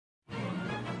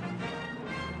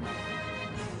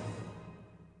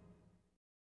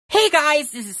Hey guys,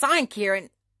 this is Sonic here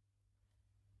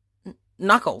and...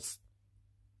 Knuckles.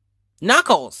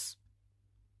 Knuckles!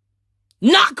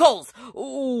 Knuckles!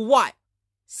 What?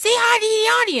 Say hi to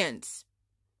the audience!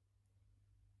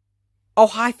 Oh,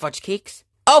 hi, Fudge Cakes.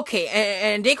 Okay,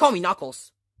 and they call me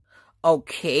Knuckles.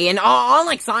 Okay, and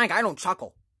unlike Sonic, I don't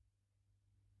chuckle.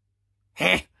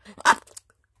 Heh.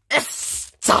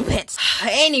 Stop it!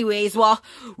 Anyways, well,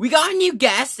 we got a new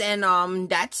guest, and,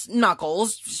 that's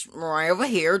Knuckles, just right over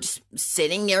here, just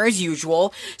sitting there as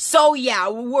usual. So, yeah,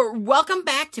 welcome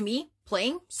back to me,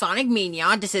 playing Sonic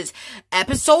Mania. This is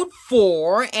episode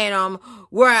 4, and,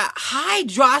 we're at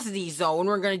Hydrocity Zone.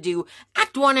 We're gonna do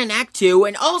Act 1 and Act 2,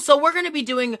 and also, we're gonna be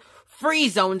doing free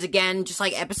zones again, just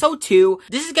like episode 2.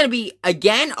 This is gonna be,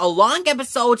 again, a long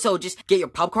episode, so just get your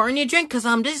popcorn and your drink, cause,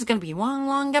 this is gonna be one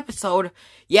long episode.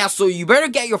 Yeah, so you better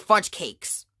get your fudge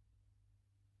cakes.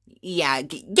 Yeah,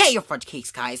 get your fudge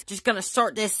cakes, guys. Just gonna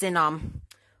start this in,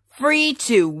 3,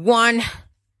 2, 1.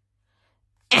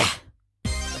 Okay,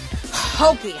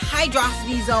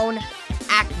 Hydrocity Zone,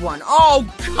 Act 1. Oh,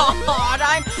 God,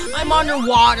 I'm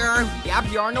underwater.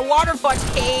 Yep, you're underwater, fudge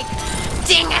cake.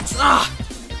 Dang it! Ugh.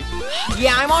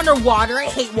 Yeah, I'm underwater. I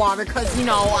hate water, because, you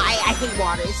know, I hate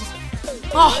water. It's just...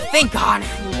 Oh, thank God.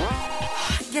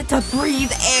 Get to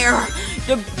breathe air.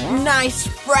 The nice,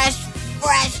 fresh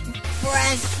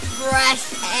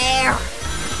air.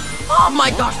 Oh my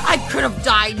gosh, I could have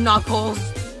died, Knuckles.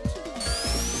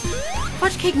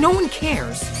 Fudge Cake, no one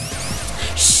cares.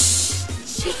 Shh.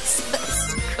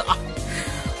 Jesus. God.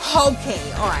 Okay,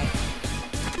 alright.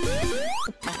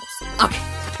 Okay.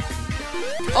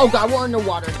 Oh God, we're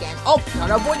underwater again. Oh,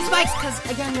 gotta avoid the spikes,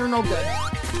 because, again, they're no good.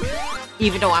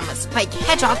 Even though I'm a spike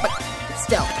hedgehog, but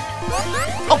still.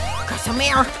 Oh, got some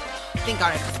air. Thank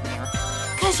God I got some air.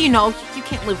 Because, you know, you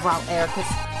can't live without air, because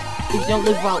if you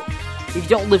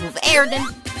don't live with air, then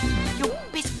you'll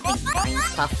basically die and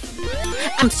stuff.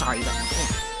 I'm sorry, but,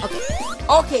 yeah. Okay.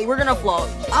 Okay, we're gonna float.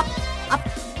 Up,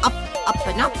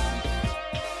 and up.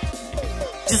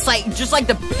 Just like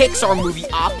the Pixar movie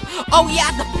Up. Oh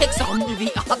yeah, the Pixar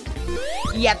movie Up.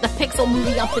 Yeah, the Pixar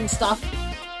movie Up and stuff.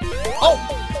 Oh!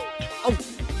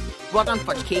 Well done,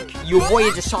 Fudge Cake. You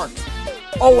avoided the sharks.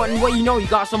 Oh, and what you know, you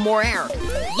got some more air.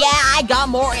 Yeah, I got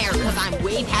more air, because I'm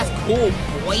way past cool,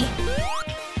 boy.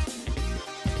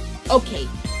 Okay.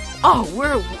 Oh,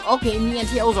 okay, me and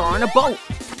Tails are on a boat.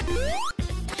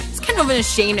 It's kind of a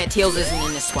shame that Tails isn't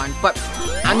in this one, but,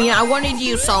 I mean, I wanted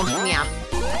you, so, yeah.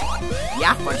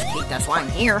 Yeah, Fudge Cake, that's why I'm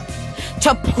here.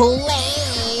 To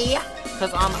play!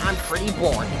 Because, I'm pretty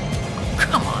bored.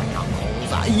 Come on,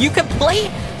 Knuckles. You can play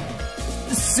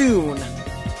soon.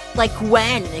 Like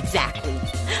when, exactly?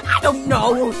 I don't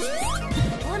know.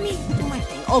 Let me do my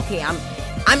thing. Okay,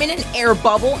 I'm in an air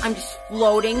bubble. I'm just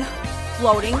floating.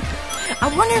 I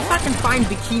wonder if I can find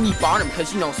Bikini Bottom,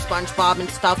 because, you know, SpongeBob and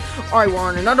stuff. Alright, we're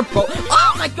on another boat.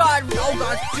 Oh my God! Oh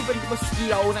God, stupid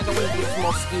mosquitoes. I don't want to use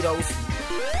mosquitoes.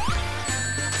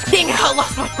 Dang it, I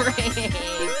lost my rave.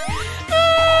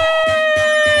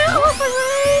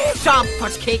 Shut up,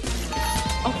 Fudge Cake.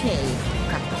 Okay,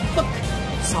 grab the hook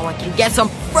so I can get some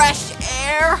fresh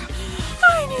air.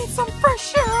 I need some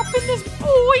fresh air up in this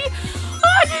boy.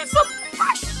 I need some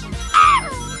fresh air.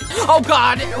 Oh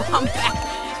God, I'm back.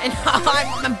 And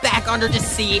I'm back under the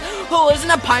sea. Who lives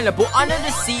in a pineapple under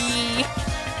the sea?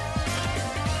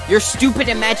 Your stupid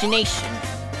imagination.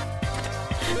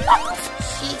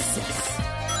 Jesus.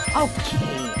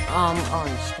 Okay, I'm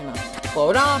just gonna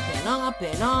float up and up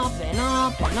and up and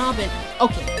up and up and...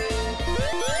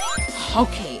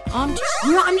 Okay, I'm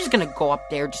just gonna go up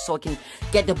there just so I can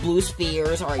get the blue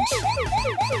spheres. Alright,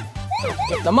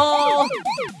 get them all.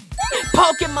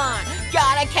 Pokemon,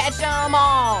 gotta catch them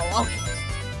all. Okay.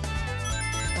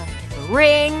 Gotta get the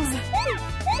rings.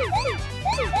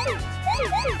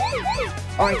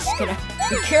 Alright, just gotta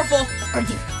be careful.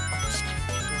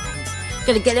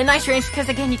 Gotta get a nice range, because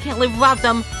again, you can't live without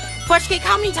them. Fudge Cake,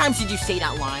 how many times did you say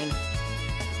that line?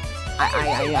 I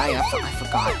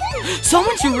forgot.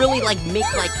 Someone should really, like, make,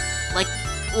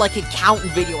 like a count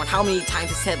video on how many times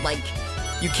it said, like,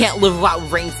 you can't live without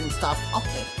rings and stuff.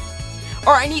 Okay.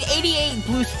 Alright, I need 88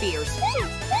 blue spheres.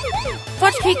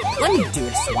 Fudge Cake, let me do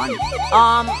this one.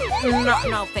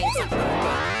 No, thanks.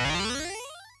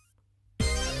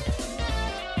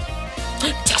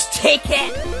 Just take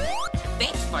it!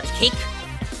 Thanks, Fudge Cake.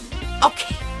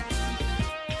 Okay.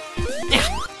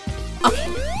 Okay.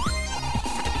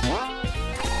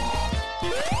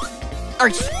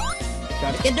 Alright.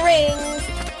 Gotta get the rings.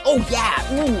 Oh yeah.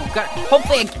 Ooh,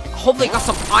 hopefully I got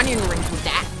some onion rings with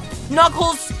that.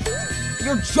 Knuckles,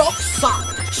 your jokes suck.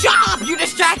 Shut up! You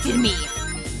distracted me.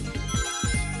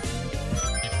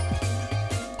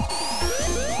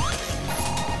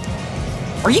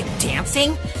 Are you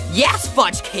dancing? Yes,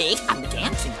 Fudge Cake! I'm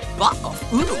dancing my butt off.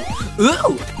 Ooh!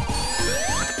 Ooh!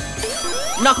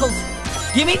 Knuckles,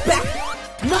 give me back!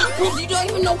 Knuckles, you don't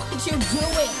even know what you're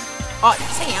doing!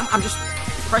 Sam, I'm just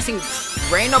pressing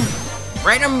random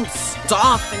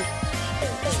stuff and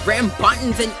just random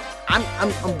buttons and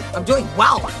I'm doing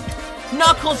well.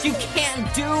 Knuckles, you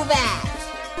can't do that!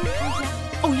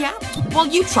 Oh yeah? Well,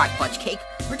 you try, Fudge Cake.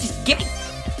 Or just give me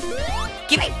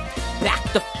back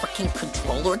the freaking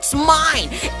controller. It's mine.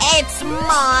 It's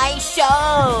my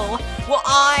show. Well,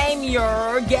 I'm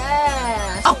your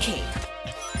guest. Okay.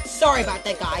 Sorry about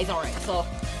that, guys. Alright, so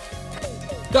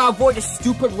gotta avoid the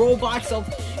stupid robots of,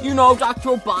 you know, Dr.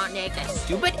 Robotnik, that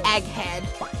stupid egghead.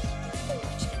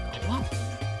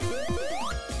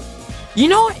 You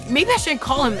know what? Maybe I shouldn't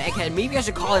call him Egghead. Maybe I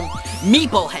should call him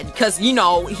Meatballhead, because, you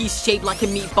know, he's shaped like a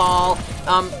meatball.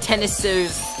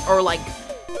 Tennis's are, like,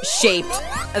 shaped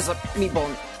as a meatball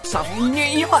and stuff.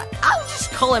 You know what? I'll just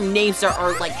call him names that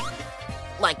are, like,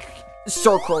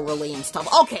 circularly and stuff.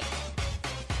 Okay.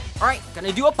 Alright,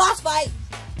 gonna do a boss fight.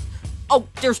 Oh,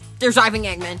 there's Diving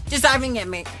Eggman. There's Diving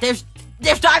Eggman. There's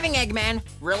Diving Eggman.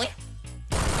 Really?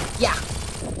 Yeah.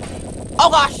 Oh,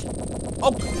 gosh.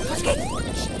 Oh, Fudge Cake.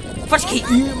 Fudge Cake.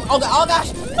 Oh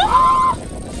gosh. Ah!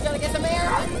 You gotta get some air.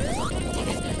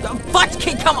 Fudge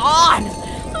Cake, come on.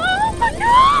 Oh my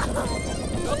god.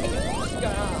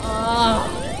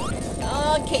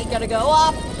 Okay, gotta go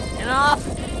up and up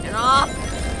and up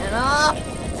and up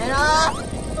and up.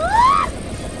 Ah!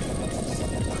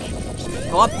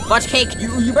 Go up, Fudge Cake.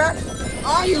 You better.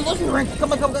 Oh, you're losing the ring.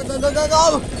 Come on, go.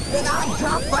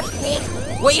 Drop, Fudge Cake.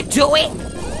 What are you doing?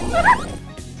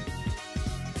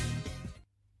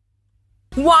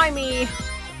 Why me?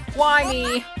 Why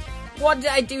me? What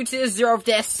did I do to deserve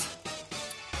this?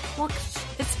 Well,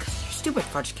 it's because you're stupid,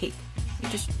 Fudge Cake.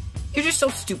 You're just so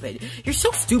stupid. You're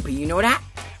so stupid, you know that?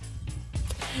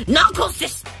 Knuckles,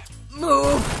 just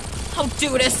move. I'll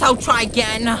do this, I'll try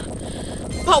again.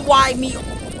 But why me?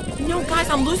 You know, guys,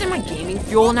 I'm losing my gaming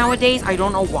fuel nowadays. I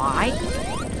don't know why.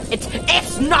 It's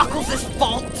Knuckles'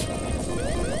 fault.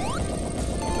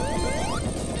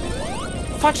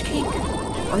 Fudge Cake.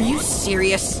 Are you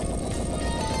serious?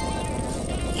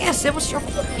 Yes, it was your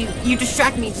fault. You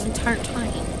distracted me this entire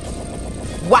time.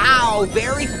 Wow,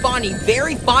 very funny,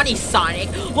 Sonic.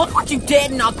 Look what you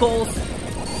did, Knuckles.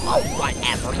 Oh,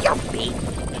 whatever. You're a baby.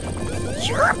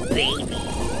 You're a baby.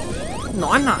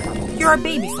 No, I'm not. You're a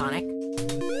baby, Sonic.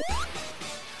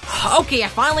 Okay, I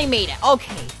finally made it.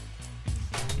 Okay.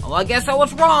 Well, I guess I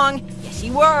was wrong. Yes,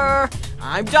 you were.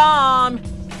 I'm dumb.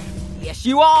 Yes,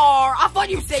 you are. I thought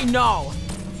you'd say no.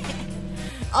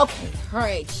 Okay,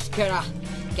 alright, just gonna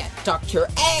get Dr.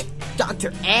 Egghead.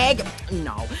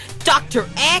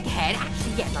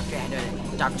 Actually, yeah,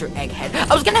 Dr. Egghead.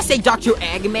 I was gonna say Dr.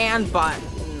 Eggman, but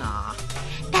nah,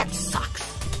 that sucks.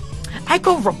 I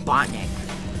go Robotnik.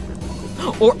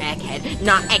 Or Egghead.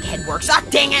 Nah, Egghead works. Ah,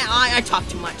 dang it, I talk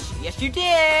too much. Yes, you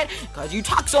did, because you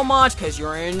talk so much, because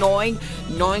you're an annoying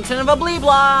son of a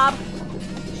bleeblob.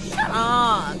 Shut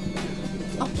up.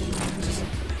 Okay.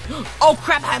 Oh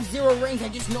crap, I have 0 rings. I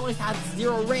just noticed I have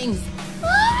 0 rings.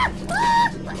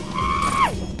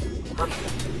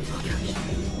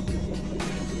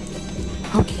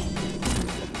 Okay.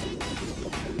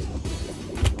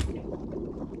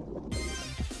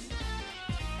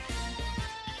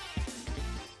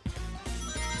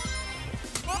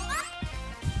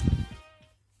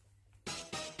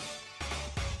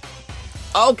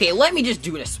 Okay, let me just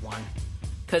do this one.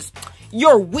 Because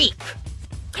you're weak.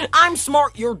 I'm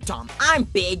smart, you're dumb. I'm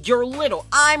big, you're little.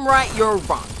 I'm right, you're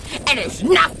wrong. And there's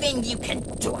nothing you can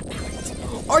do about it.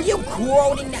 Are you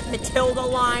quoting that Matilda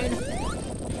line?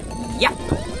 Yep.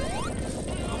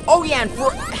 Oh yeah, and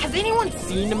has anyone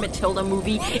seen the Matilda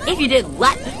movie? If you did,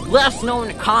 let us know in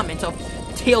the comments of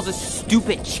Tails'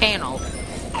 stupid channel.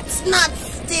 That's not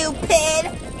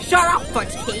stupid. Shut up,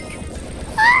 Fudge Cake.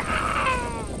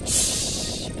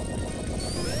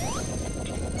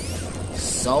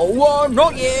 So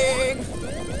annoying!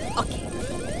 Okay.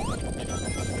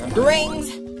 Grab the rings.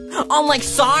 Unlike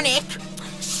Sonic.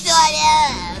 Shut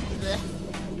up!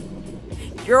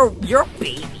 You're a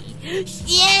baby.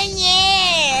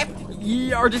 Yeah!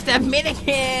 You're just admitting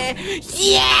it.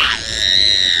 Yeah!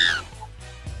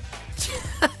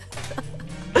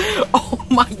 Oh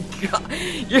my god.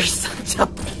 You're such a...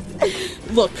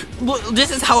 Look, this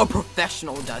is how a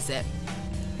professional does it.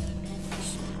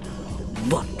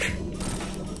 Look.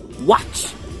 Watch.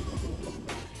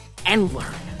 And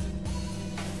learn.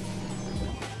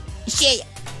 Shit.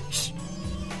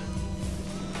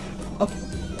 Okay.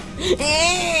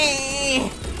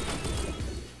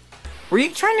 Were you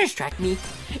trying to distract me?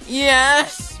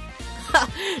 Yes!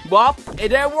 Well, it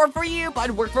didn't work for you, but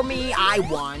it worked for me. I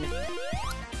won.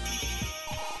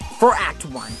 For Act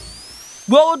 1.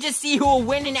 We'll just see who will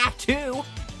win in Act 2.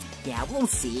 Yeah, we'll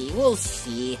see. We'll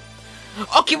see.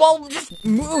 Okay, well, just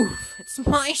move. It's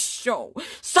my show.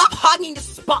 Stop hogging the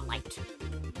spotlight.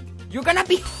 You're gonna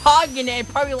be hogging it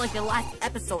probably like the last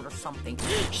episode or something.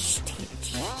 Shh,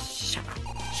 shut up.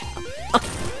 Shut up. Okay.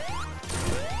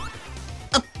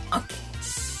 Okay.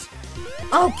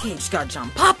 Okay, just gotta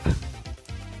jump up.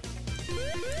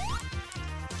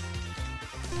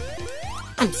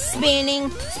 I'm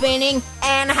spinning,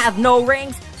 and I have no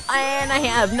rings. And I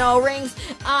have no rings.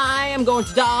 I am going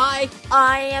to die.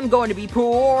 I am going to be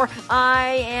poor.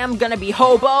 I am gonna be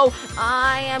hobo.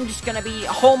 I am just gonna be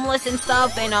homeless and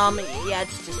stuff. And yeah,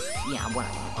 it's just, yeah,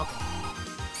 whatever. Okay.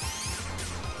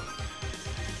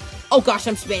 Oh gosh,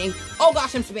 I'm spinning. Oh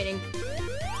gosh, I'm spinning.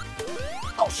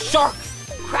 Oh,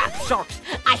 sharks! Crap, sharks!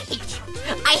 I hate sharks.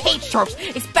 I hate sharks,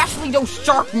 especially those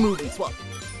shark movies. Well,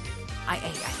 I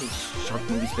hate shark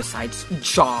movies besides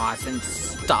Jaws and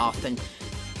stuff, and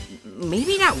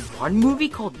maybe that one movie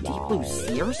called Deep Blue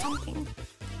Sea or something?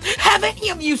 Have any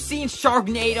of you seen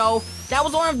Sharknado? That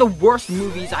was one of the worst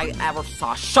movies I ever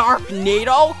saw.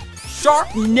 Sharknado?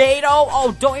 Sharknado?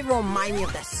 Oh, don't even remind me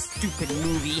of that stupid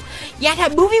movie. Yeah,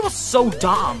 that movie was so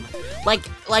dumb. Like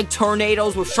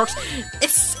tornadoes with sharks.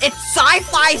 It's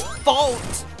sci-fi's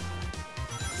fault.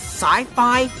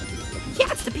 Sci-fi? Yeah,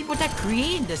 it's the people that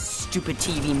created this stupid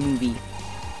TV movie.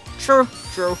 True.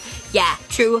 Yeah,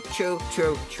 true.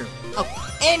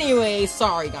 Oh, anyway,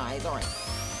 sorry guys, alright.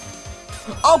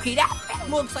 Okay, that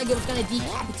looks like it was gonna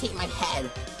decapitate my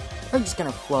head. We're just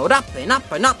gonna float up and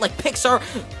up and up like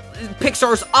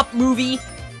Pixar's Up movie.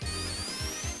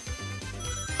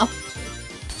 Okay,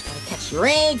 just gotta catch your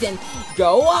eggs and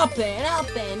go up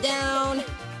and down.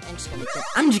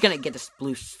 I'm just gonna get the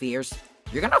blue spheres.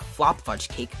 You're gonna flop, Fudge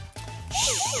Cake.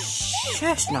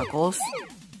 Shh, Knuckles.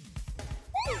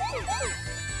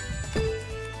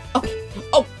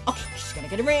 Okay, just gotta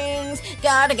get the rings.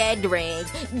 Gotta get the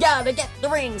rings. Gotta get the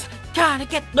rings. Gotta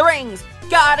get the rings.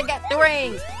 Gotta get the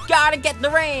rings. Gotta get the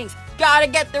rings. Gotta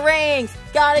get the rings.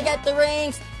 Gotta get the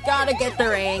rings. Gotta get the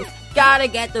rings. Gotta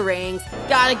get the rings.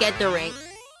 Gotta get the rings.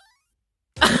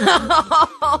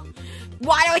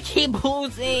 Why do I keep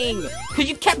losing? Because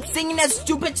you kept singing that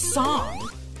stupid song.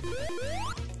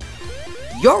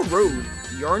 You're rude.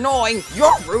 You're annoying.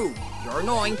 You're rude. You're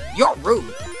annoying. You're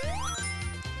rude.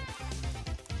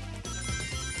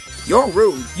 You're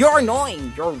rude. You're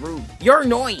annoying. You're rude. You're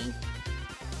annoying.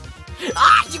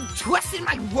 Ah, you twisted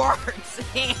my words.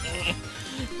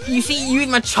 You see, you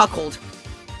even chuckled.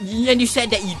 And you said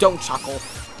that you don't chuckle.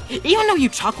 Even though you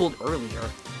chuckled earlier.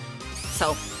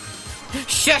 So,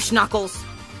 shush, Knuckles.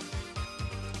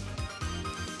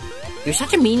 You're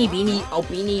such a meanie beanie,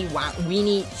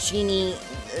 weenie, teeny,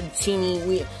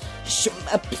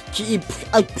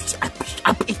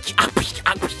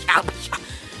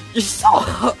 you're so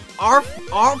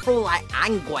awful like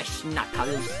anguish,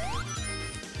 Knuckles.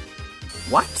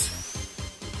 What?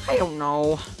 I don't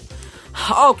know.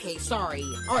 Okay, sorry.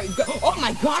 Alright, go. Oh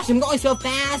my gosh, I'm going so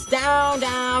fast. Down,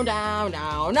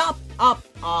 up,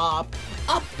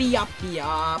 uppy, up.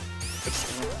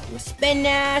 It's gonna do a spin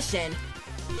dash and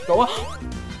go up.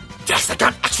 Yes, I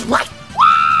got action right.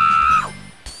 Wow!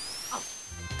 Oh.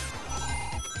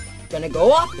 Gonna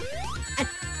go up. And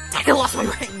I lost my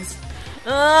rings.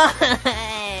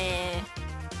 Okay.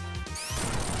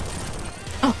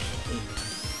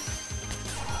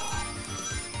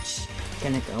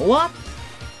 Gonna go up.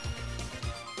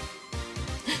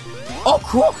 Oh,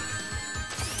 cool.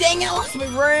 Dang it, I lost my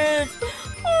rings.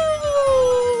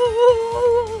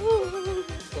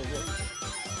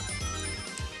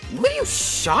 Will you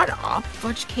shut up,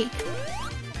 Fudge Cake?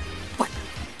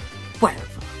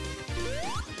 Whatever.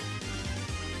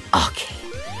 Okay.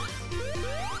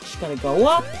 Just gonna go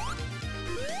up.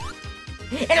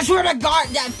 And I swear to God,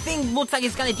 that thing looks like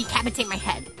it's gonna decapitate my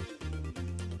head.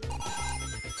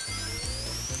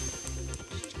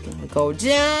 Just gonna go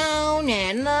down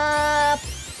and up.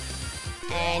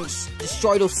 And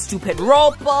destroy those stupid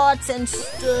robots and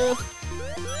stuff.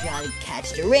 Gotta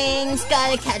catch the rings,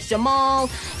 gotta catch them all.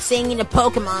 Singing the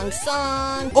Pokemon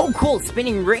song. Oh, cool,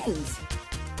 spinning rings.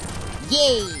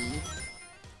 Yay.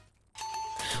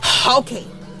 Okay.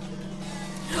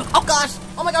 Oh gosh,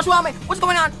 oh my gosh, where am I? What's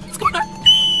going on? What's going on?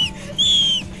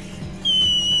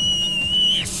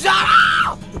 Shut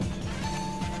up!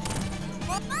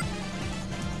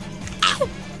 Ow.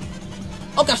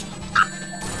 Oh gosh.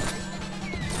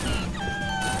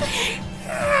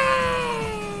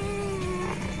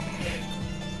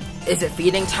 Is it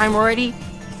feeding time already?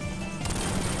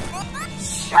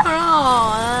 Shut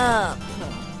up!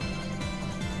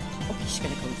 Okay, she's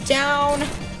gonna go down.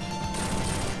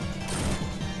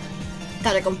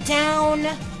 Gotta go down.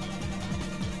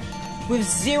 With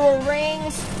 0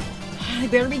 rings. I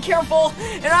better be careful.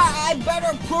 And I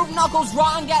better prove Knuckles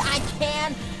wrong that I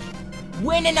can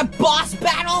win in a boss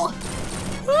battle.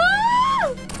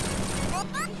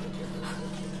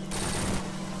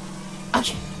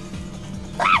 Okay.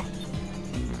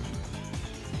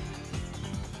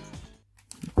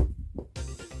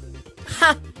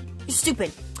 Ha! You're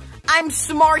stupid. I'm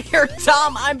smart, you're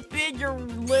dumb. I'm big, you're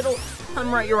little.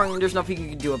 I'm right, you're wrong. There's nothing you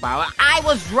can do about it. I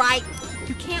was right.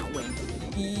 You can't win.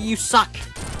 You suck.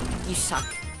 You suck.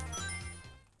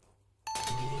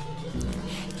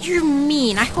 You're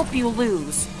mean. I hope you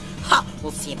lose. Ha!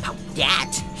 We'll see about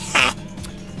that. Ha!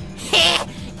 Ha!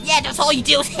 Yeah, that's all you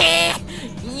do is ha!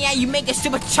 Yeah, you make a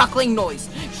stupid chuckling noise.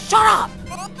 Shut up!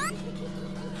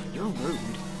 You're rude.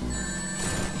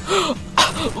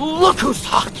 Look who's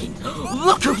talking!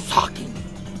 Look who's talking!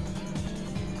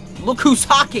 Look who's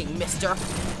talking, mister!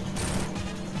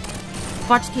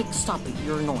 Fudge Cake, stop it.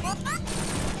 You're annoying.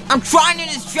 I'm trying to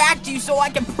distract you so I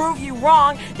can prove you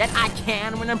wrong that I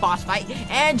can win a boss fight,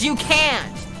 and you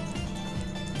can't!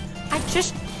 I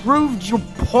just proved your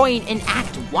point in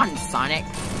Act 1, Sonic.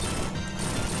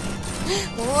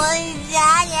 What is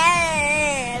that?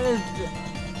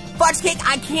 Fudge Cake,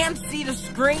 I can't see the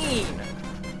screen!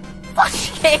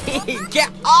 Fudge Cake, get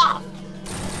off!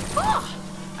 Oh,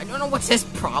 I don't know what's his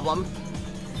problem.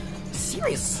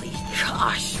 Seriously,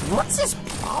 gosh, what's his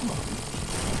problem?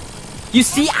 You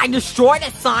see, I destroyed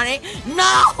it, Sonic!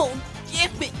 No!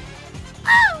 Give me!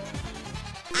 Ow!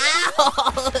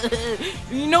 Ow!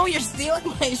 You know you're stealing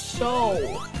my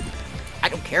show! I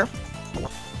don't care.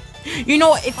 You know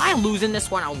what, if I lose in this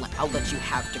one, I'll let you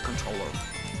have the controller.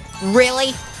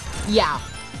 Really? Yeah.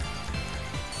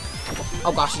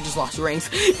 Oh gosh, you just lost your rings.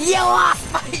 You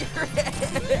lost my rings!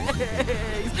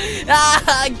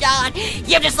 Oh god,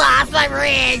 you just lost my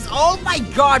rings! Oh my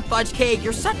god, Fudge Cake,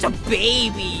 you're such a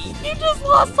baby! You just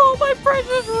lost all my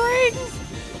precious rings!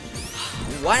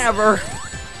 Whatever.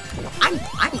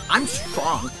 I'm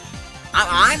strong.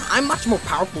 I'm much more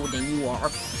powerful than you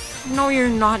are. No, you're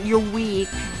not. You're weak.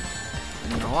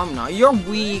 No, I'm not. You're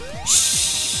weak.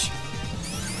 Shh.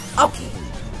 Okay.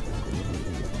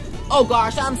 Oh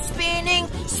gosh, I'm spinning,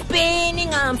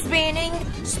 spinning, I'm spinning,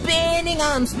 spinning,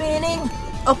 I'm spinning.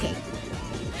 Okay.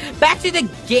 Back to the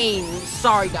game.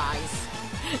 Sorry, guys.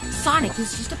 Sonic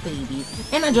is just a baby,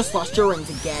 and I just lost your rings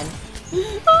again.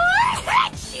 I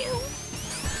hate you.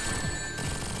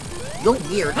 You're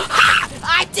weird.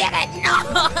 I did it! No!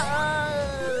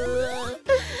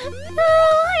 I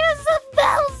was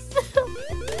supposed to.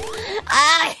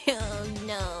 I don't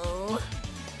know.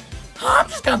 I'm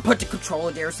just gonna put the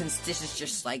controller there since this is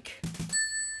just like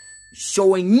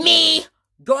showing me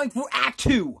going through Act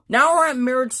 2. Now we're at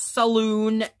Mirage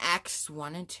Saloon Acts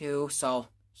 1 and 2, so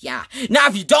yeah. Now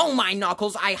if you don't mind,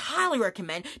 Knuckles, I highly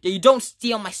recommend that you don't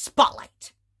steal my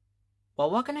spotlight. Well,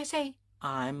 what can I say?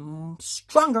 I'm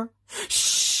stronger.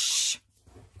 Shh.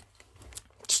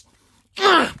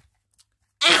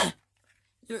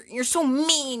 You're so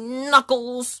mean,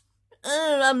 Knuckles.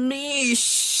 Me.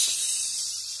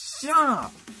 Shut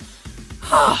up.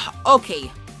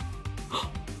 Okay.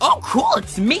 Oh, cool,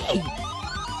 it's me.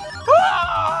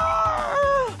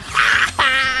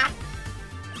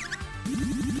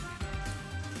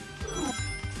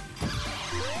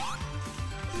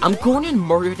 I'm going to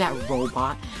murder that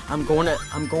robot. I'm going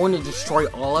to destroy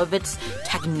all of its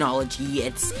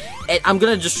technology. I'm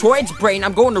going to destroy its brain.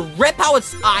 I'm going to rip out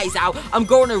its eyes out. I'm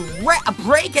going to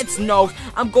break its nose.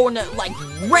 I'm going to, like,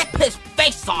 rip his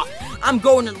face off. I'm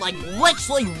going to, like,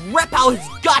 literally rip out his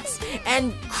guts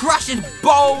and crush his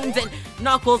bones. And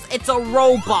Knuckles, it's a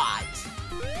robot.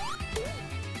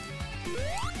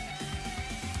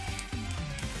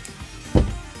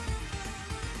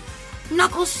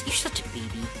 Knuckles, you're such a baby.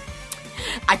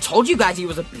 I told you guys he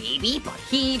was a baby, but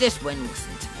he just wouldn't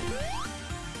listen to me.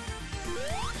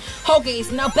 Okay,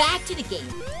 so now back to the game.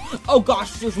 Oh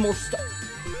gosh, there's more stuff.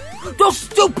 Those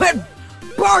stupid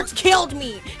birds killed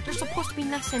me! They're supposed to be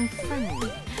nice and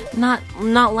friendly. Not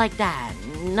like that,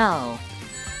 no.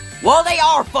 Well, they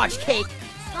are, Fudge Cake!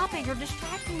 Stop it, you're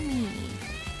distracting me.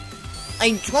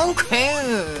 I don't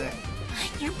care.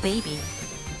 You're a baby.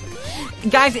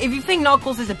 Guys, if you think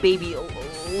Knuckles is a baby,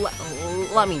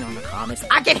 let me know in the comments.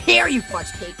 I can hear you,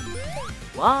 Fudge Cake.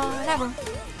 Whatever.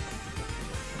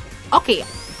 Okay,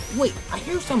 wait, I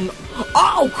hear some...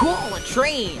 Oh, cool, a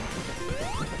train.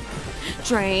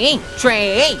 Train,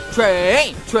 train,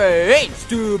 train, train.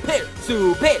 Stupid,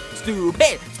 stupid,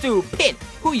 stupid, stupid.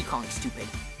 Who are you calling stupid?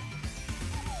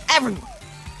 everyone.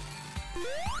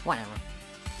 Whatever.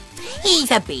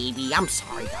 He's a baby. I'm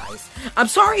sorry, guys. I'm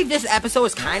sorry if this episode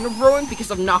is kind of ruined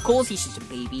because of Knuckles. He's just a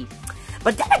baby.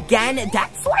 But then again,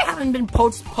 that's why I haven't been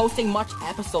posting much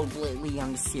episodes lately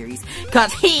on the series.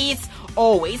 Because he's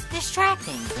always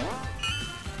distracting.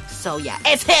 So yeah,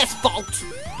 it's his fault.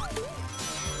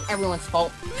 Everyone's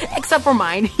fault. Except for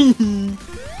mine.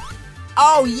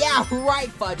 Oh yeah, right,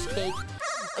 Fudge Cake.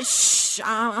 Shh,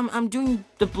 I'm doing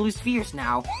the blue spheres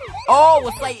now. Oh,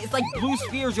 it's like blue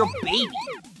spheres, your baby.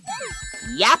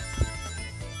 Yep.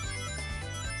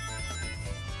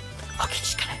 Okay,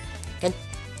 just gotta get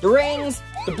the rings,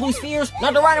 the blue spheres,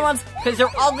 not the right ones, because they're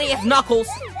ugly as Knuckles.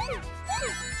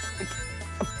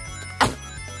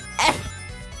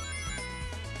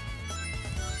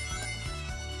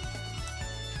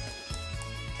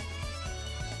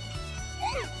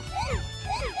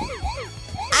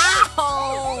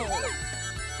 Ow!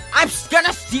 I'm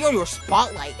gonna steal your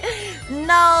spotlight.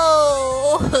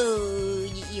 No!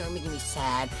 You're making me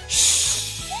sad.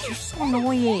 Shh! You're so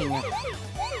annoying.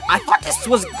 I thought this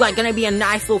was like gonna be a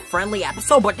nice little friendly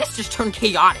episode, but this just turned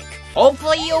chaotic.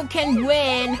 Hopefully you can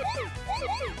win.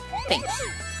 Thanks.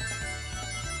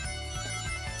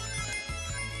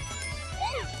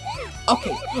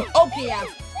 Okay,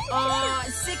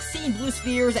 16 blue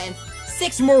spheres and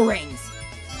 6 more rings.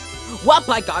 Well,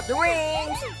 I got the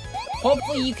rings.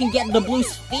 Hopefully you can get the blue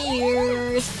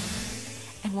spheres.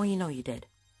 And well, you know you did.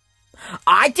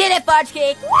 I did it, Fudge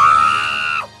Cake!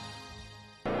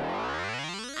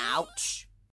 Ouch.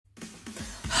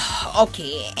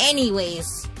 Okay,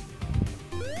 anyways.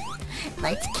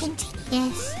 Let's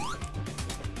continue.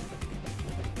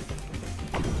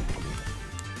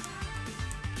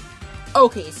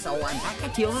 Okay, so I'm back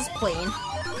at Teal's plane.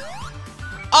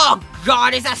 Oh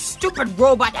god, it's that stupid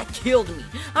robot that killed me.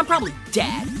 I'm probably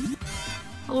dead.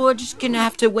 We're just gonna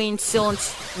have to wait and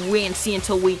see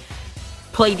until we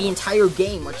play the entire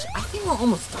game, which I think we're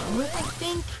almost done with, I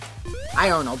think. I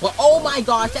don't know, but oh my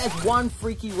gosh, that is one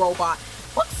freaky robot.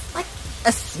 Looks like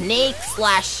a snake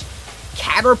slash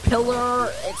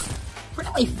caterpillar. It's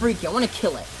really freaky. I want to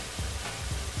kill it.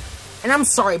 And I'm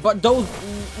sorry, but those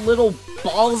little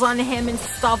balls on him and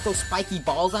stuff, those spiky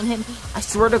balls on him, I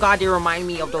swear to God, they remind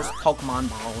me of those Pokemon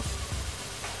balls.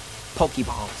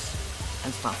 Pokeballs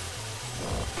and stuff.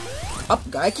 Oh,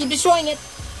 gotta keep destroying it.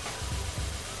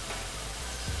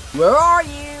 Where are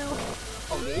you?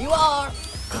 Oh, there you are.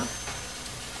 Okay.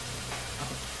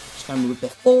 Just gotta move a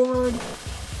bit forward.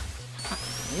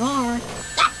 There you are.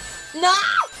 Ah, no!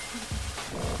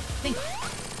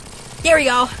 There we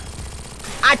go.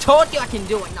 I told you I can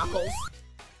do it, Knuckles.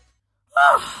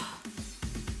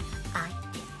 I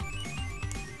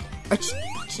can.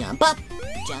 Jump up,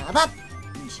 jump up,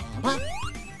 jump up,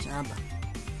 jump up.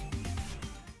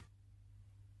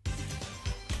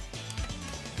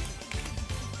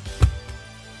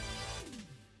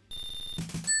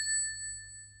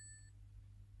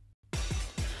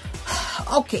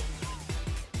 Okay.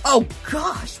 Oh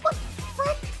gosh, what the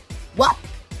frick? Well,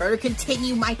 better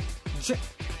continue my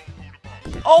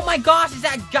oh my gosh, is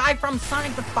that guy from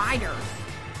Sonic the Fighter?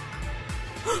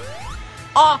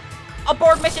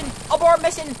 Abort mission, abort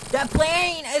mission. The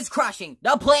plane is crushing.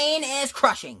 The plane is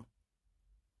crushing.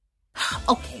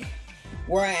 Okay,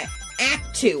 we're at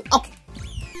Act 2. Okay.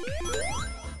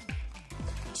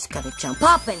 Just gotta jump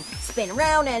up and spin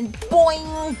around and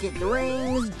boing, get the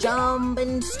rings, jump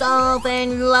and stuff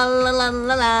and la la la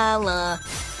la la la.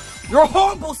 You're a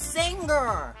horrible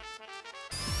singer!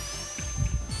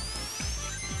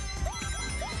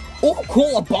 Oh,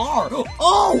 cool, a bar!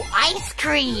 Oh, ice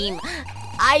cream!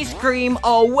 Ice cream,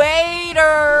 a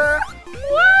waiter!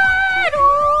 Waiter!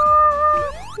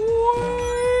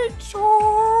 Waiter!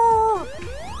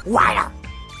 Waiter!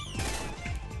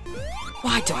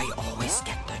 Why do I always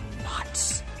get the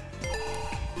nuts?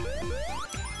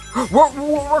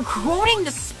 We're quoting the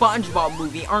SpongeBob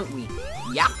movie, aren't we?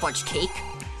 Yeah, Fudge Cake.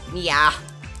 Yeah.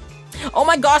 Oh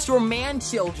my gosh, we're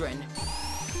man-children.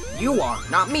 You are,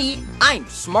 not me. I'm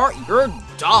smart, you're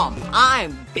dumb.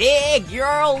 I'm big,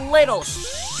 you're little.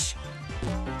 Shh.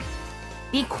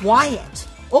 Be quiet.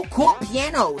 Oh, cool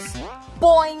pianos.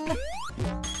 Boing.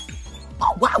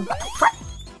 Oh, wow, what the frick?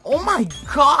 Oh my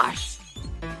gosh.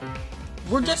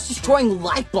 We're just destroying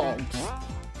light bulbs.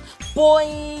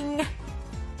 Boing.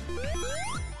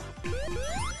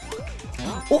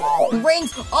 Oh,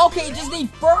 rings. Okay, just need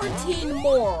 13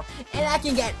 more. And I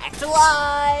can get extra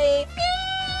life.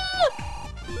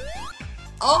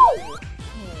 Oh.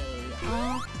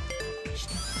 Okay. Just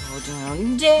go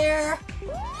down there.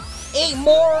 8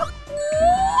 more.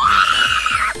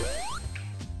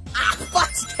 Ah,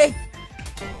 Fudge Cake.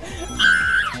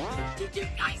 Did you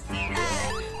guys see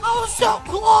that? I was so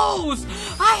close.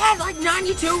 I had like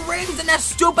 92 rings, and that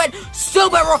stupid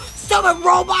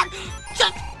robot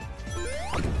just.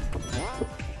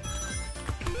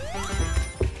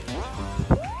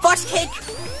 Fudge Cake,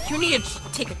 you need to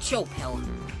take a chill pill.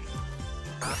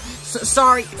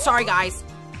 Sorry guys.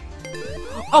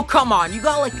 Oh, come on, you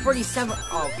got like 37,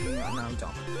 oh, no, you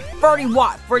don't. 30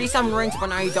 what? 37 rings, but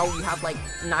now you don't, you have like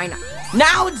 9.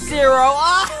 Now it's 0!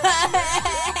 Oh.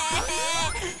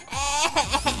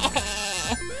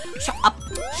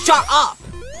 Shut up!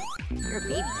 You're a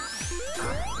baby.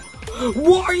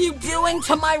 What are you doing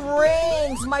to my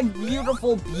rings? My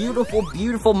beautiful, beautiful,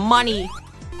 beautiful money.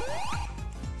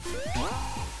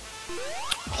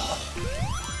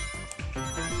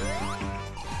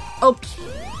 Okay,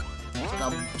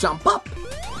 so jump up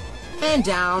and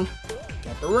down,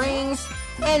 get the rings,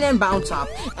 and then bounce up,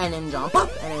 and then jump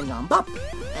up, and then jump up,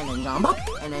 and then jump up,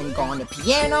 and then go on the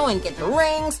piano and get the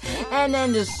rings, and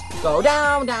then just go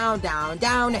down, down, down,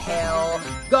 down the hill,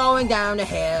 going down the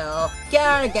hill,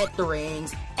 gotta get the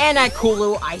rings, and that cool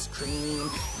little ice cream,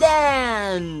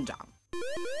 then jump.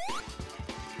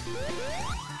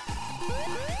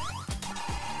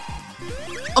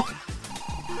 Okay.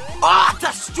 Ah,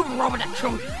 that stupid robot that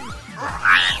killed me.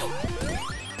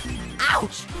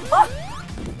 Ouch!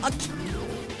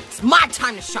 It's my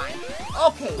time to shine.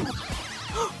 Okay.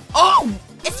 Oh,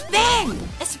 it's Fang!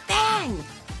 It's Fang!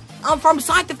 I'm from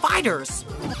Sonic Fighters.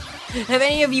 Have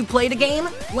any of you played the game?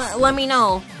 Let me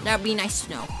know. That'd be nice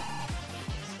to know.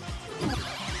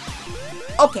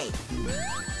 Okay.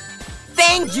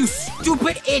 Fang, you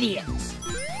stupid idiot!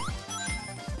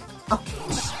 Okay.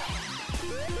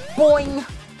 Boing!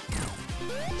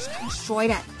 Just gonna destroy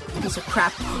that piece of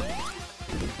crap.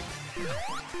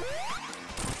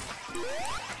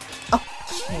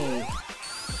 Okay.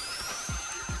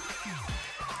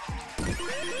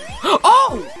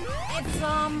 Oh! It's,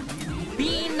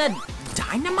 Bean the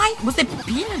Dynamite? Was it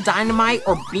Bean the Dynamite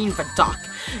or Bean the Duck?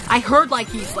 I heard, like,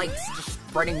 he's, like, just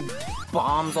spreading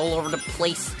bombs all over the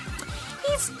place.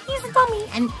 He's a dummy.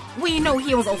 And, well, you know,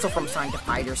 he was also from Sonic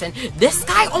Fighters. And this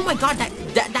guy, oh my god,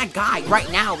 that guy right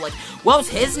now, like, what was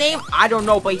his name? I don't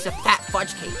know, but he's a fat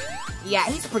fudge cake. Yeah,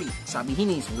 he's pretty chubby. He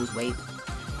needs to lose weight.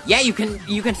 Yeah, you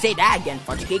can say that again,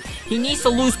 Fudge Cake. He needs to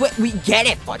lose weight. We get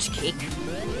it, Fudge Cake.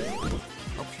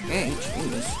 Okay,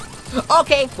 jeez.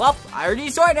 Okay, well, I already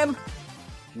destroyed him.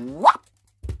 Whop!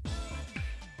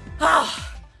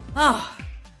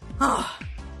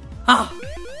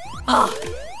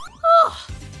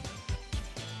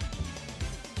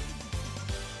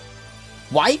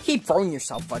 Why you keep throwing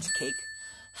yourself, Fudge Cake?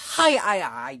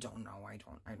 I don't know. I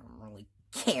don't really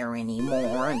care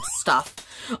anymore and stuff.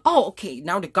 Oh, okay,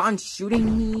 now the gun's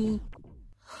shooting me.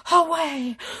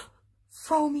 Away!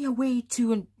 Throw me away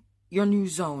to your new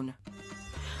zone.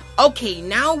 Okay,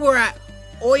 now we're at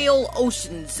Oil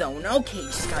Ocean Zone. Okay,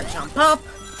 just gotta jump up.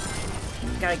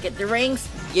 Gotta get the rings.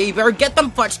 Yeah, you better get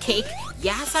them, Fudge Cake.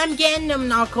 Yes, I'm getting them,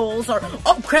 Knuckles. Or,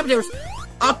 oh crap, there's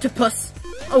Octopus.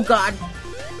 Oh god.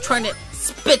 Trying to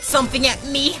spit something at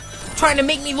me. Trying to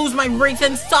make me lose my rings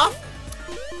and stuff.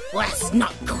 Well, that's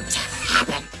not going to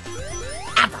happen.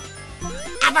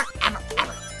 Ever.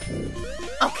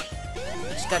 Okay.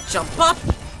 Just gotta jump up.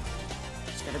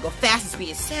 Just gotta go fast and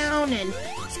speed of sound. And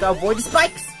just gotta avoid the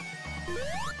spikes.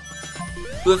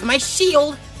 With my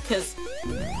shield. Because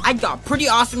I got a pretty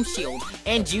awesome shield.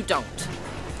 And you don't.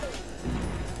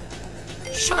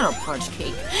 Shut up, Fudge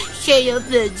Cake. Shut up,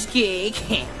 Fudge Cake.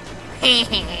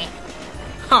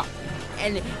 Huh.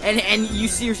 And you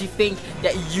seriously think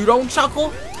that you don't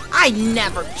chuckle? I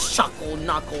never chuckle,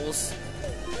 Knuckles.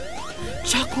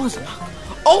 Chuckles, Knuckles.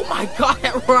 Oh my god,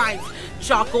 that rhymes.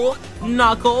 Chuckle,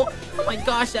 Knuckle. Oh my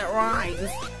gosh, that rhymes.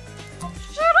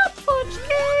 Shut up, Fudge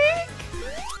Cake.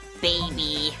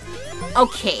 Baby.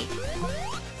 Okay.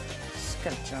 Just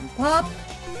gotta jump up.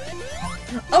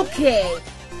 Okay.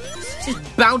 It's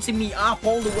just bouncing me up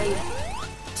all the way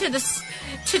to the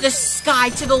sky,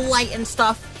 to the light and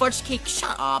stuff. Fudge Cake,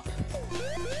 shut up.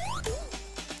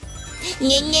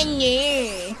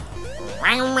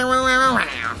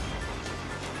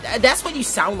 That's what you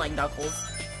sound like, Knuckles.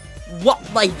 What,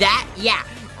 like that? Yeah.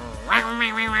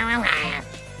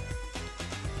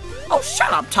 Oh,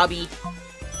 shut up, Tubby.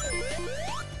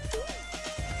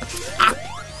 Ah.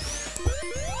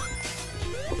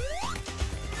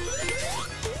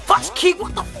 Fudge Cake,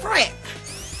 what the frick?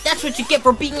 That's what you get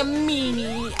for being a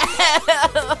meanie.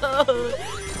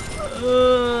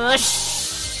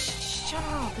 Shut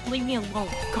up and leave me alone.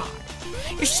 God,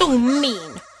 you're so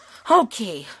mean.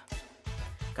 Okay.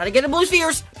 Gotta get the blue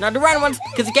spheres, not the red ones,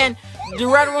 because again, the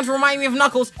red ones remind me of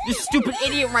Knuckles, this stupid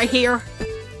idiot right here.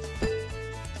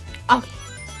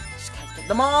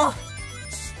 them all.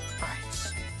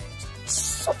 Alright.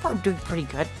 So far, I'm doing pretty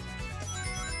good.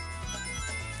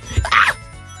 Ah!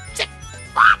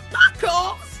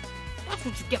 Knuckles! That's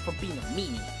what you get for being a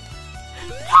meanie.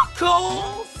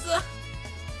 Knuckles!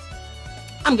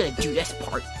 I'm gonna do this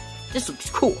part. This looks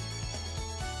cool.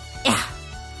 Yeah.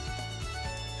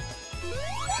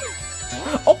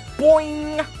 Oh,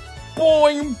 boing!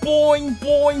 Boing, boing,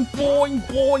 boing, boing,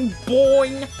 boing,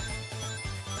 boing!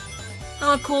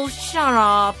 Knuckles, shut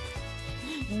up.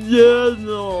 Yeah,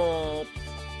 no.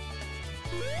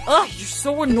 Ugh, you're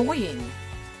so annoying.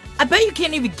 I bet you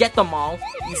can't even get them all,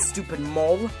 you stupid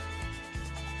mole.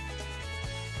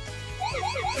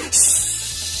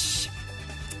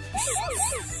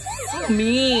 So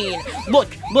mean.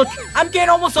 Look, I'm getting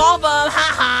almost all of them.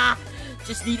 Haha.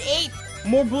 Just need 8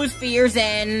 more blue spheres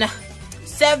and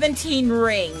 17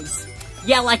 rings.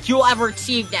 Yeah, like you'll ever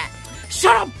achieve that.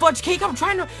 Shut up, Fudge Cake. I'm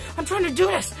trying to do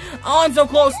this. Oh, I'm so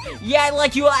close. Yeah,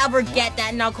 like you'll ever get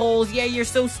that, Knuckles. Yeah, you're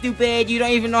so stupid. You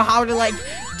don't even know how to like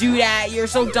do that. You're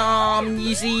so dumb.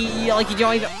 You see, like you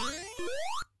don't even.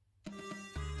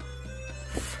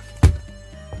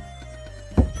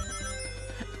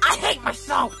 I hate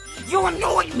myself. You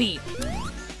annoyed me.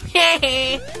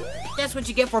 Hey, that's what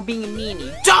you get for being a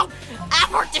meanie. Don't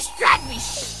ever distract me.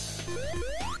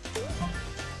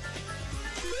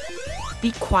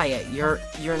 Be quiet. You're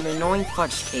an annoying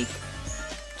Fudge Cake.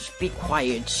 Just be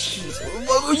quiet.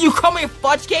 Jeez. You call me a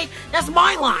Fudge Cake? That's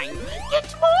my line.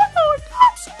 It's my line.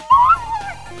 That's my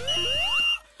line.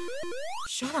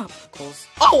 Shut up, Knuckles.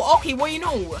 Oh, okay. Well, you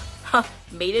know.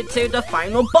 Made it to the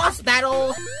final boss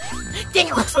battle. Dang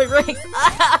it, looks like rings.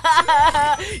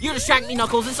 You distract me,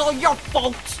 Knuckles. It's all your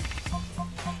fault.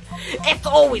 It's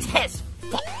always his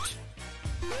fault.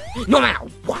 No matter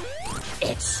what,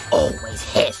 it's always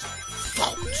his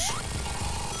fault.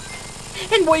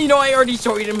 And well, you know, I already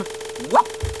showed him.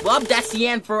 Well, that's the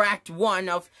end for Act 1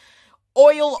 of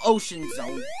Oil Ocean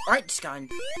Zone. Alright, just gotta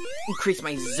increase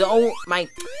my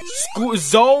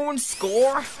zone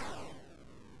score.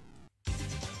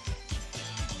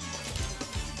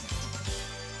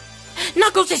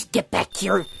 Knuckles, just get back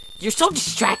here. You're so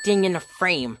distracting in the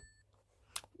frame.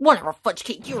 Whatever, Fudge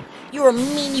Cake. You're a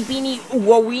meanie beanie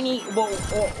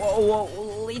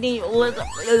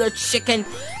little chicken.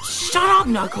 Shut up,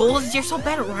 Knuckles. You're so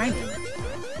bad at rhyming.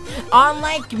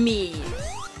 Unlike me.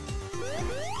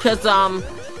 Cause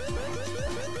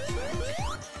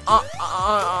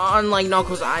unlike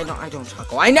Knuckles, I don't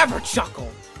chuckle. I never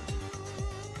chuckle.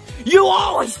 You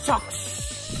always chuckle.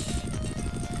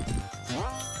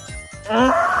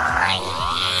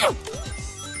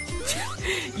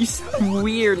 You sound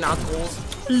weird, Knuckles.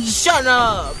 Shut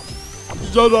up!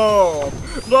 Shut up!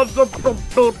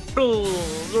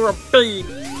 You're a baby.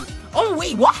 Oh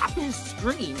wait, what happened to the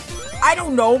screen? I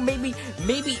don't know. Maybe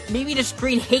the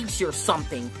screen hates you or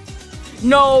something.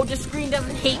 No, the screen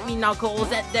doesn't hate me, Knuckles.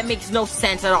 That makes no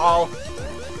sense at all.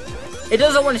 It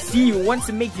doesn't want to see you. It wants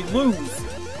to make you lose.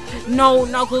 No,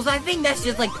 Knuckles, I think that's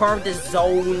just like part of the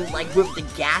zone, like with the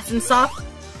gas and stuff.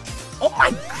 Oh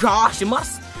my gosh, it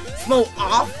must smell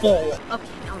awful. Okay,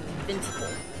 now I'm invincible.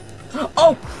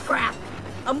 Oh crap!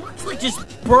 I'm literally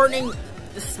just burning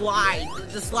the slide.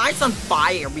 The slide's on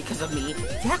fire because of me.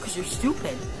 Yeah, because you're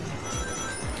stupid.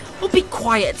 Well, be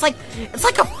quiet. It's like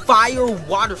a fire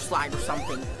water slide or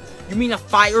something. You mean a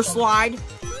fire slide?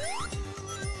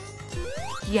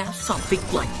 Yeah, something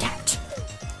like that.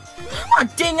 Oh,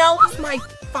 dang, I lost my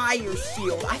fire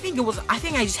shield. I think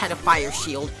I just had a fire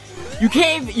shield. You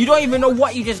don't even know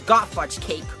what you just got, Fudge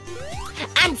Cake.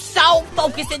 I'm so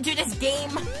focused into this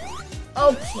game.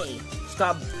 Okay, just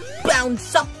gotta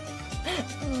bounce up,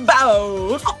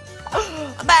 bounce up,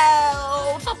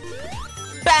 bounce up,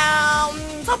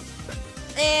 bounce up,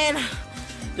 and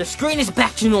the screen is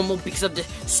back to normal because of the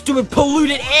stupid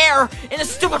polluted air in the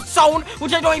stupid zone,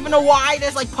 which I don't even know why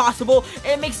that's like possible.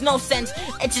 It makes no sense.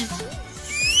 It's just.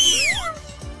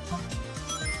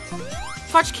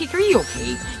 Fudge Cake, are you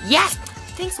okay? Yes!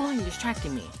 Thanks a lot for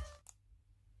distracting me.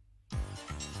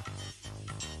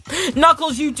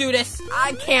 Knuckles, you do this.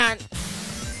 I can't.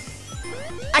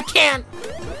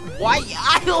 Why?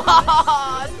 I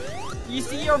lost! You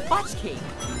see, you're a Fudge Cake.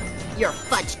 You're a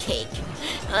Fudge Cake.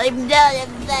 I'm not a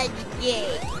Fudge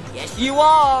Cake. Yes, you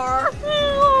are.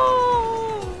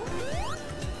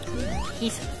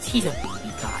 He's a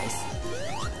baby, guys.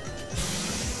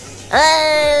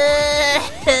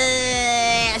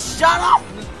 Shut up!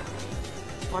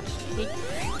 Fudge Cake.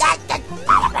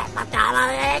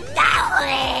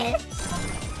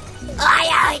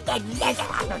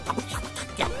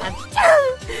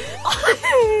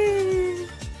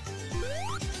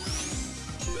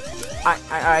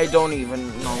 I don't even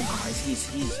know, guys.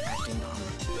 He's acting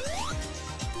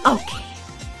dumb. Okay.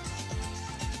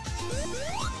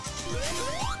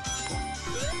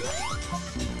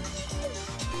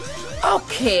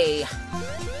 Okay.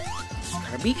 Just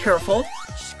gotta be careful.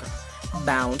 Just gotta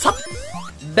bounce up.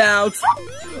 Bounce up.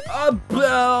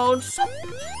 Bounce up.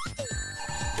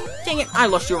 Dang it, I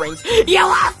lost your rings. You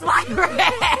lost my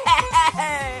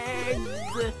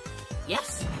rings!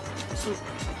 Yes. So,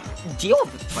 deal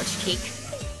with it, Fudge Cake.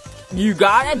 You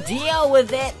gotta deal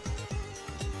with it.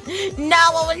 No,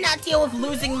 I will not deal with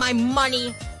losing my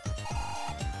money.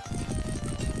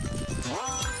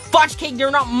 Fudge Cake, they're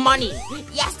not money.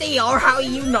 Yes, they are. How do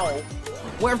you know?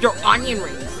 Where are their onion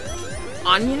rings?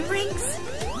 Onion rings?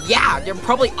 Yeah, they're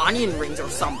probably onion rings or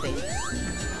something.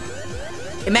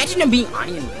 Imagine them being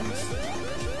onion rings.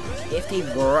 If they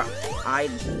were, I'd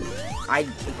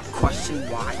question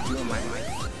what I do in my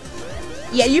life.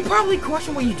 Yeah, you probably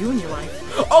question what you do in your life.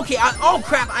 Okay, oh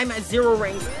crap, I'm at 0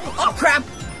 rings. Oh crap!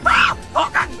 Ah! Oh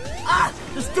god! Ah!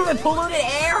 The stupid polluted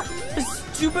air! The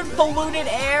stupid polluted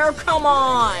air! Come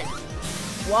on!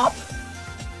 Whoop!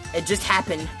 It just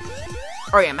happened.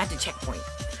 Alright, I'm at the checkpoint.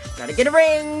 Gotta get the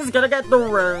rings, gotta get the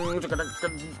rings, gotta get the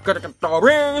rings, gotta get the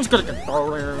rings, gotta get the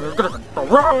rings, gotta get the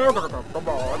rings.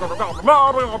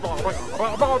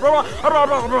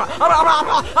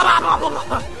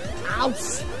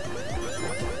 Ouch!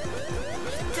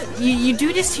 You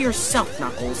do this to yourself,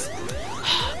 Knuckles.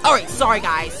 Alright, sorry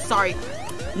guys, sorry.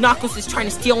 Knuckles is trying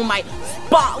to steal my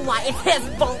spotlight. It's his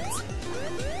fault.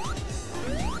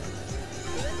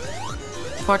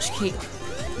 Fudge Cake,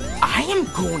 I am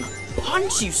going to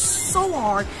punch you so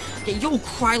hard that you'll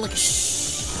cry like a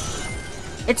shh.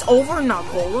 It's over,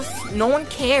 Knuckles. No one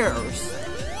cares.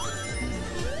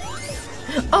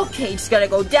 Okay, just gotta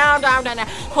go down, down, down, down.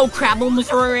 Oh crap, I'm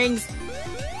losing my rings.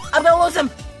 I'm gonna lose him.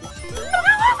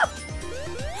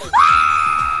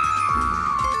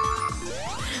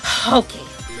 Okay,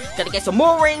 gotta get some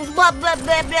more rings. Blah blah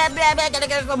blah blah blah blah. Gotta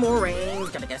get some more rings.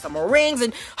 Gotta get some more rings,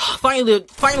 and finally,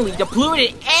 the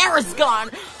polluted air is gone.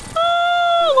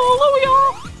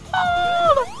 Hallelujah!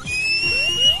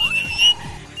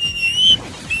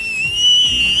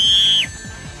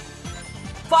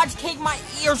 Fudge Cake, my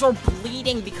ears are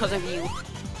bleeding because of you.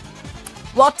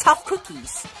 Well, tough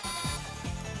cookies.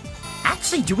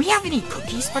 Actually, do we have any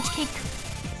cookies, Fudge Cake?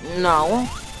 No.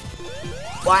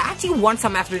 Well, I actually want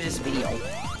some after this video.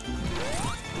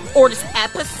 Or this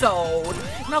episode.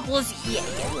 Knuckles, yeah.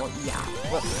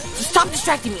 Well, just stop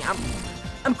distracting me.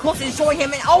 I'm close to showing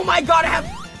him, and oh my god,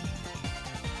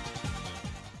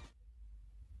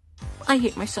 I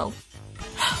hate myself.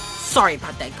 Sorry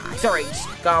about that, guys. Alright, just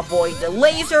gotta avoid the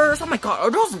lasers. Oh my god, are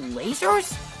those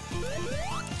lasers?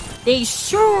 They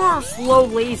sure are slow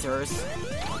lasers.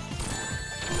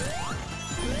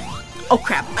 Oh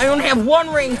crap, I only have 1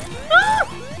 ring. I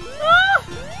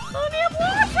only have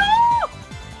 1.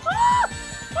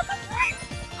 What's the ring?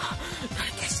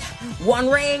 Gotta guess that. 1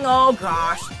 ring, oh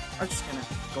gosh. I'm just gonna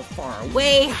go far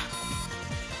away.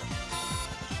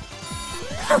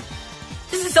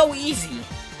 This is so easy.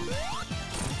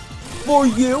 For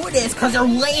you it is, because they're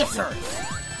lasers.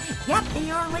 Yep,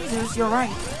 they are lasers, you're right.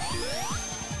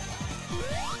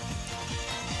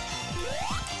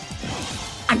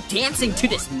 I'm dancing to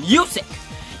this music.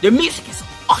 The music is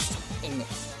awesome in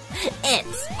this.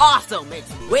 It's awesome.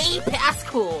 It's way past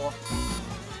cool.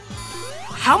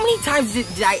 How many times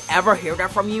did I ever hear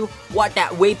that from you? What,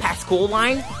 that way past cool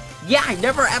line? Yeah, I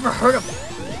never ever heard of that.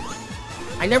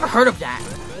 I never heard of that.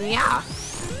 Yeah.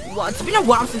 Well, it's been a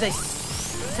while since I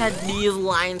said these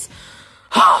lines.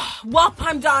 Well,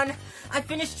 I'm done. I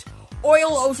finished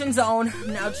Oil Ocean Zone.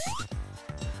 Now just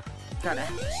gotta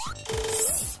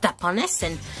step on this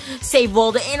and save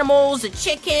all the animals, the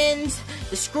chickens,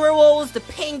 the squirrels, the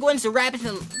penguins, the rabbits,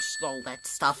 and just all that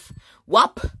stuff.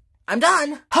 Whoop. I'm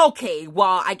done. Okay,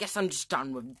 well, I guess I'm just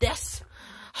done with this.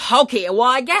 Okay, well,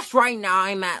 I guess right now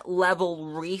I'm at level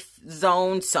Reef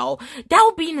Zone, so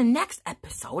that'll be in the next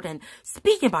episode. And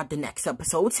speaking about the next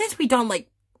episode, since we done, like,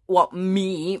 well,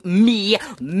 me,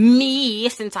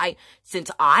 since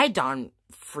I done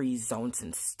free zones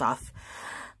and stuff,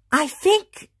 I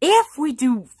think if we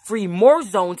do 3 more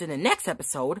zones in the next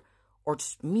episode, or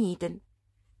just me, then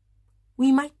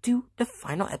we might do the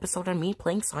final episode on me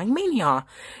playing Sonic Mania.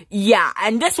 Yeah,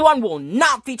 and this one will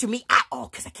not feature me at all,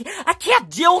 because I can't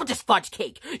deal with this Fudge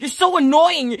Cake. You're so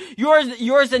annoying.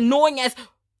 You're as annoying as,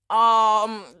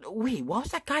 wait, what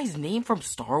was that guy's name from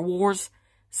Star Wars?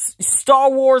 Star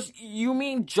Wars, you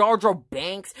mean Jar Jar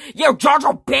Banks? Yeah, Jar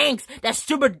Jar Banks! That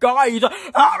stupid guy, he's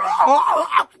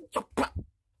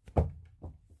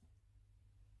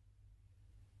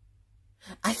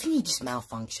I think he just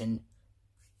malfunctioned.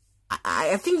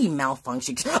 I think he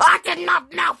malfunctioned. I did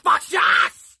not malfunction!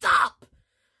 Stop!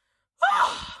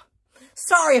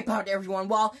 Sorry about it, everyone.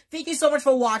 Well, thank you so much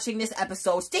for watching this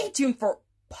episode. Stay tuned for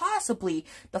possibly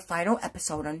the final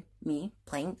episode on me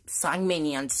playing Sonic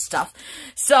Mania and stuff.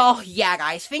 So, yeah,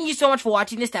 guys, thank you so much for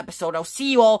watching this episode. I'll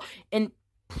see you all in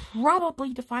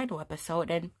probably the final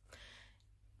episode, and,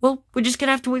 well, we're just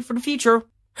gonna have to wait for the future.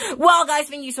 Well, guys,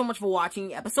 thank you so much for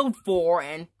watching episode 4,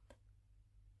 and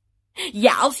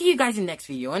yeah, I'll see you guys in the next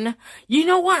video. And you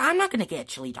know what? I'm not gonna get a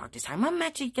chili dog this time. I'm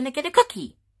actually gonna get a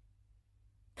cookie.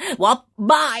 Well,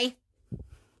 bye.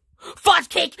 Fudge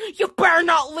Cake, you better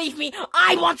not leave me.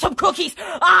 I want some cookies.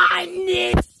 I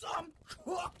need some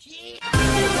cookies.